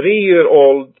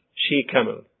 3-year-old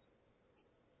she-camel.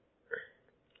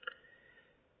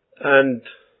 And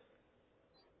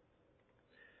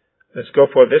let's go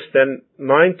for this then.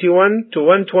 91 to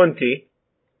 120,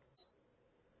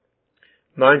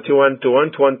 91 to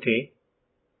 120,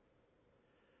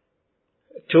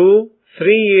 2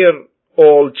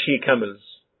 3-year-old she-camels,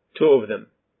 2 of them.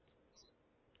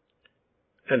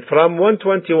 And from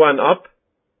 121 up,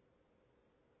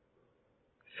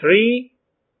 3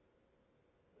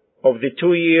 of the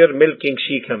 2-year milking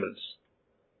she-camels.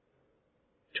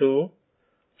 2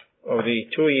 of the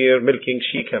 2-year milking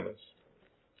she-camels.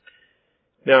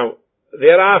 Now,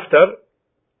 thereafter,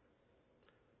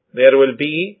 there will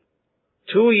be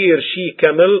 2-year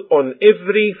she-camel on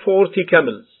every 40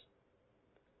 camels.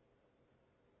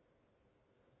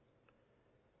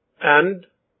 And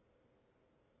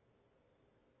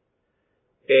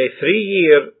a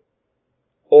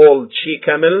 3-year-old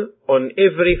she-camel on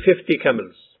every 50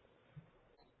 camels.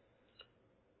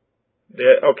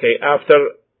 Okay,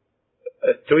 after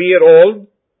a 2-year-old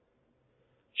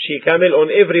she-camel on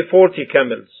every 40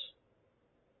 camels.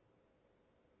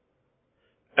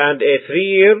 And a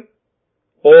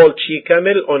 3-year-old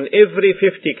she-camel on every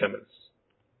 50 camels.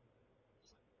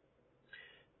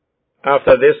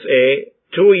 After this, a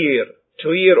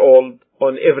 2-year-old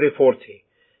on every 40.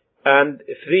 And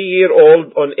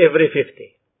 3-year-old on every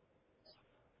 50.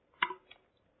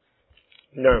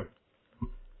 Now,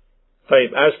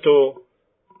 as to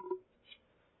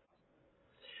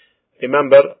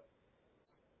remember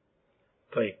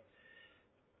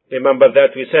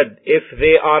that we said if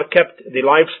they are kept, the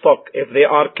livestock, if they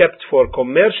are kept for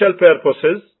commercial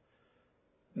purposes,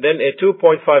 then a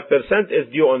 2.5% is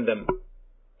due on them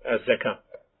as zakah.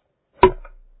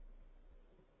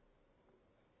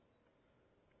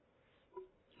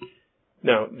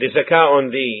 Now, the zakah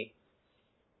on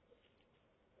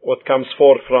what comes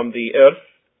forth from the earth,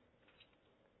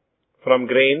 from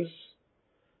grains,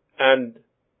 and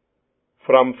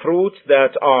from fruits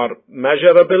that are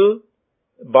measurable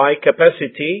by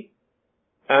capacity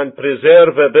and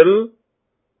preservable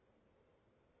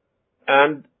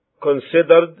and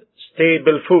considered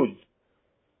stable food.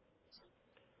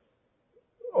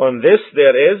 On this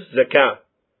there is zakah.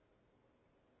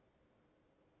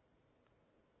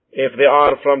 If they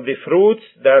are from the fruits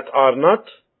that are not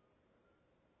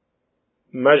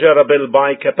measurable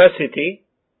by capacity,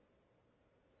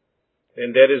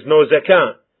 then there is no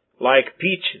zakah, like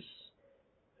peaches,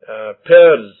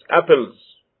 pears, apples,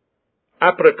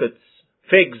 apricots,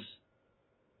 figs,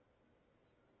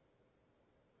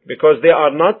 because they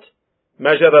are not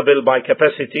measurable by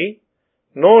capacity,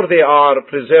 nor they are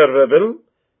preservable,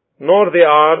 nor they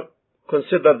are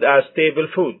considered as stable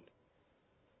food.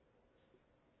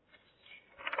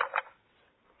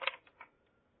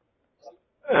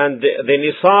 And the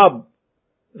nisab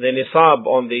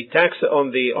on the tax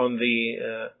on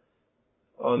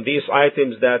these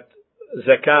items that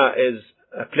zakah is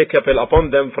applicable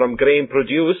upon them from grain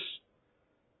produce,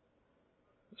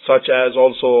 such as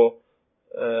also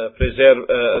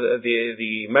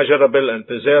the measurable and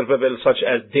preservable, such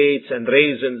as dates and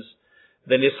raisins.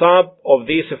 The nisab of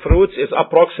these fruits is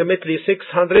approximately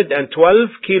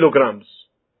 612 kilograms.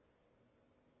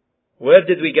 Where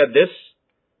did we get this?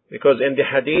 Because in the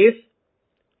hadith,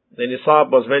 the nisab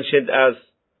was mentioned as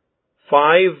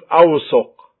 5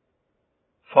 awsuq.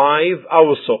 5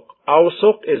 awsuq.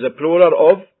 Awsuq is a plural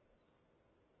of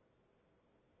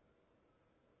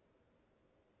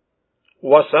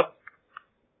wasaq.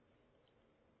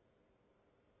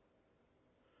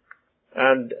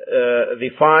 And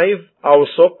the 5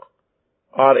 awsuq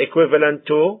are equivalent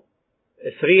to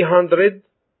 300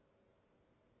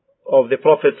 of the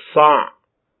Prophet's sa'.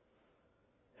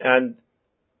 And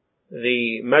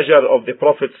the measure of the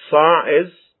Prophet's sa'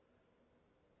 is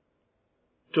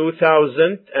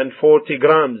 2040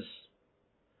 grams.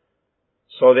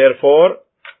 So therefore,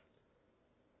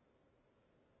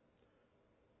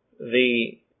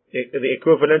 the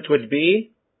equivalent would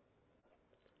be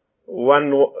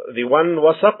the one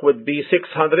wasaq would be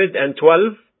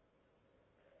 612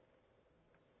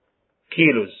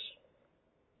 kilos.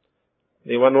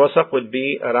 The one wasaq would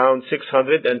be around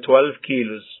 612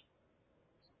 kilos.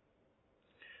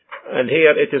 And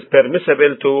here it is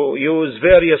permissible to use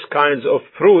various kinds of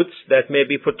fruits that may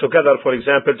be put together, for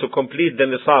example, to complete the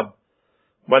nisab.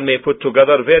 One may put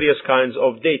together various kinds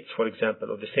of dates, for example,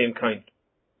 of the same kind.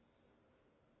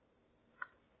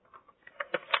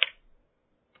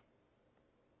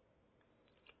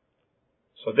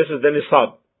 So this is the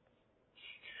nisab.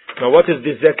 Now what is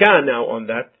the zakah now on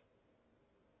that?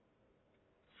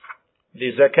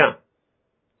 The zakah.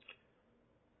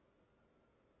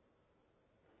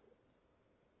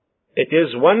 It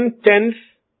is 1/10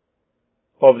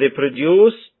 of the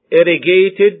produce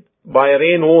irrigated by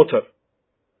rainwater.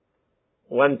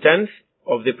 1/10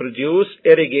 of the produce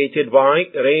irrigated by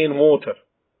rainwater.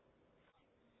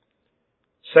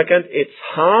 Second, it's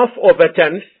 1/2 of a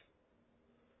tenth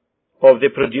of the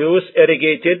produce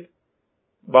irrigated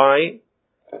by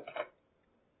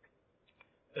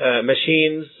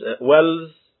machines,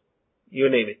 wells, you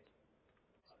name it,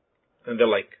 and the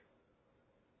like.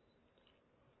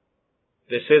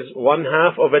 This is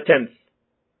 1/2 of a tenth.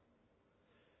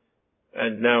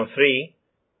 And now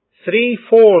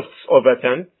 3/4 of a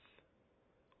tenth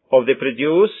of the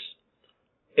produce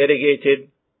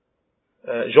irrigated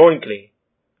jointly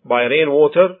by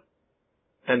rainwater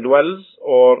and wells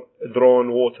or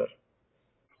drawn water.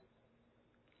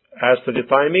 As to the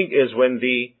timing, is when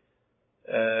the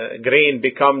grain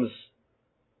becomes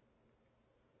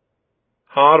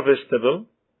harvestable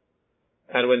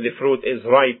and when the fruit is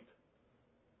ripe.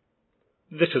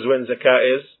 This is when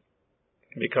zakah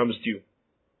becomes due.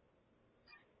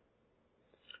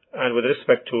 And with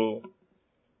respect to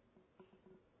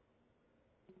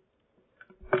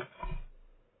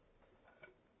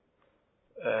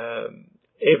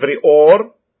every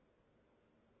ore,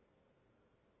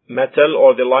 metal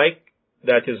or the like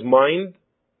that is mined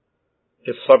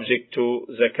is subject to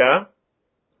zakah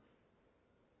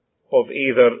of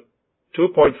either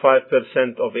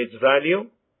 2.5% of its value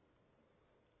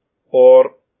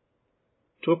or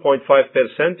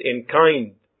 2.5% in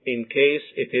kind in case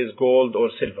it is gold or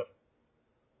silver.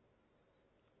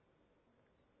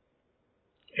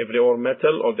 Every ore,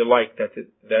 metal or the like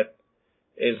that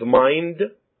is mined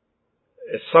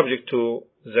is subject to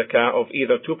zakah of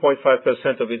either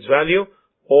 2.5% of its value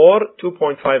or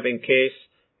 2.5 in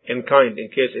kind in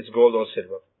case it's gold or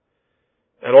silver.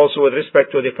 And also with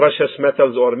respect to the precious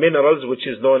metals or minerals, which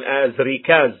is known as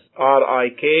rikaz,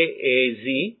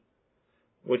 R-I-K-A-Z,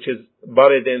 which is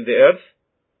buried in the earth,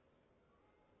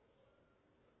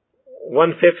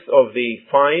 1/5 of the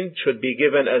find should be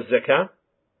given as zakah,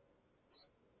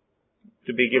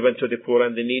 to be given to the poor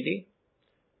and the needy,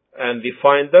 and the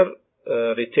finder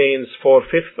retains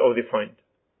 4/5 of the find.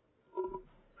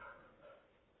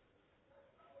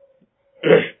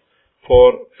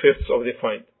 4/5 of the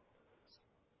find.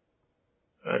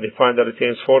 And the finder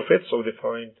retains 4/5 of the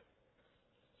find.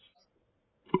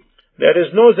 There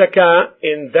is no zakah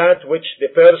in that which the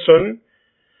person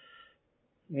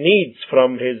needs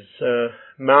from his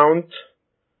mount,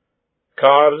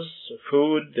 cars,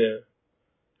 food,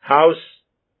 house,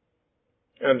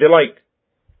 and the like.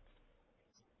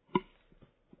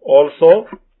 Also,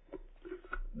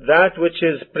 that which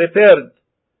is prepared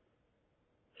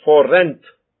for rent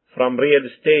from real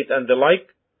estate and the like,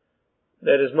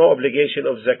 there is no obligation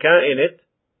of zakah in it.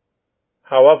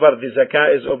 However, the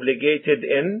zakah is obligated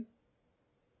in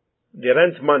the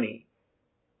rent money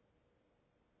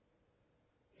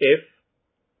if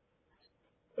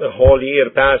a whole year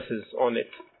passes on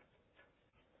it.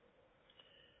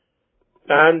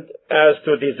 And as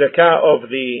to the zakah of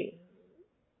the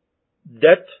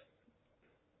debt,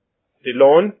 the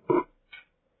loan,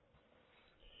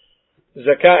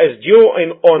 zakah is due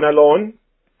on a loan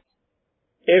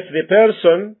if the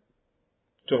person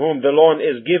to whom the loan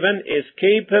is given is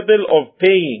capable of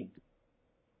paying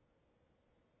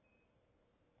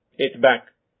it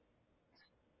back.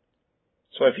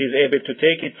 So if he's able to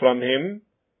take it from him,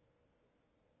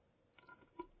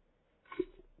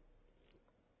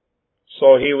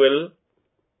 so he will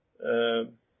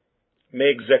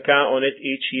make zakah on it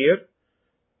each year,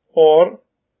 or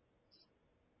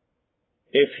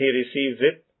if he receives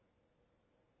it,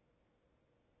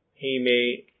 he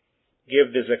may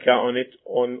give the zakah on it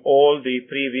on all the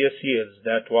previous years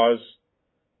that was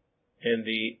in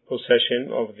the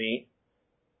possession of the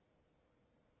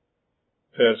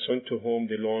person to whom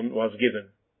the loan was given.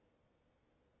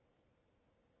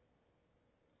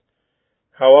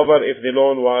 However, if the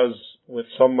loan was with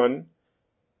someone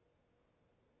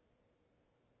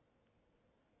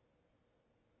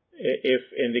if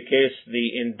in the case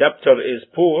the indebtor is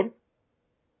poor,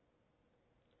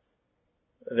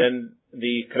 then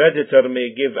the creditor may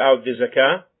give out the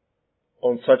zakah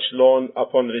on such loan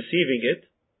upon receiving it,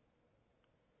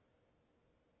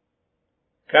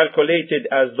 calculated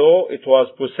as though it was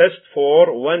possessed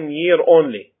for 1 year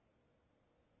only,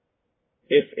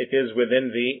 if it is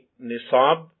within the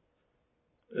nisab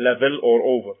level or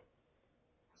over.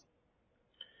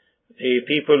 The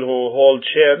people who hold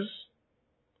shares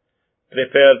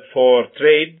prepared for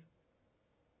trade,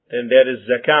 then there is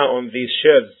zakah on these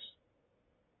shares.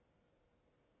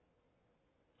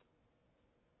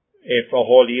 If a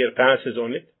whole year passes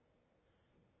on it,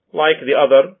 like the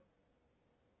other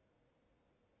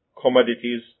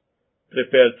commodities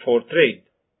prepared for trade.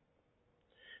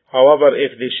 However,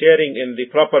 if the sharing in the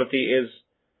property is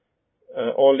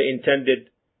only intended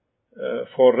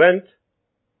for rent,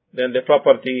 then the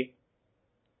property,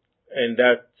 in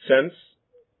that sense,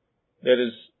 there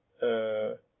is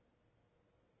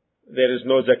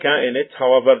no zakah in it.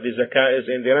 However, the zakah is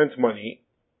in the rent money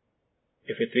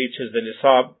if it reaches the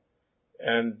nisab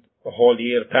and a whole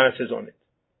year passes on it.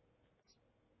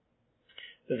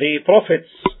 The profits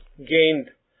gained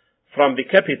from the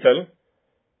capital,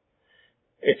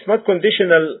 it's not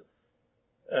conditional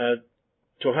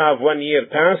to have 1 year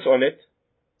pass on it.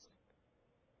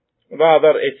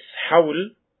 Rather, its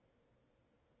hawl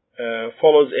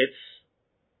follows its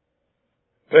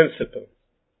principle.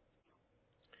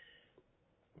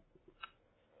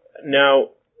 Now,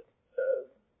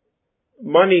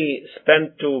 money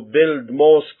spent to build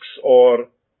mosques or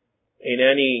in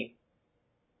any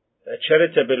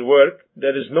charitable work,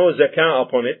 there is no zakah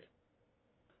upon it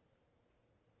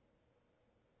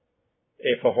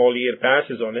if a whole year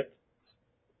passes on it.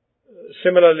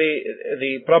 Similarly,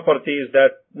 the properties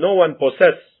that no one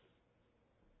possesses,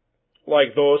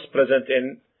 like those present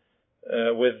in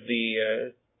with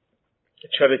the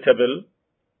charitable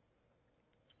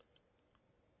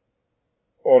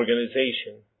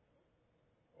organization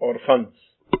or funds.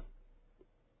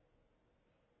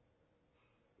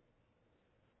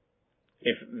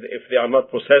 If they are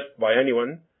not possessed by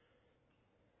anyone,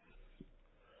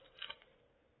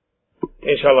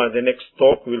 inshallah, in the next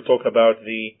talk we'll talk about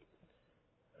the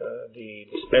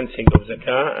dispensing of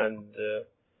zakah and the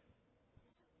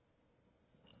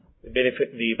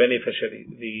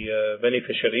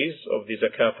beneficiaries of the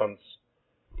zakah funds.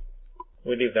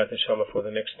 We leave that inshallah for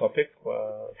the next topic.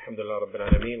 Alhamdulillah Rabbil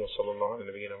Alameen wa sallallahu ala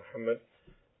nabiyyina Muhammad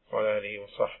wa ala alihi wa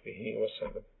sahbihi wa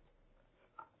sallam.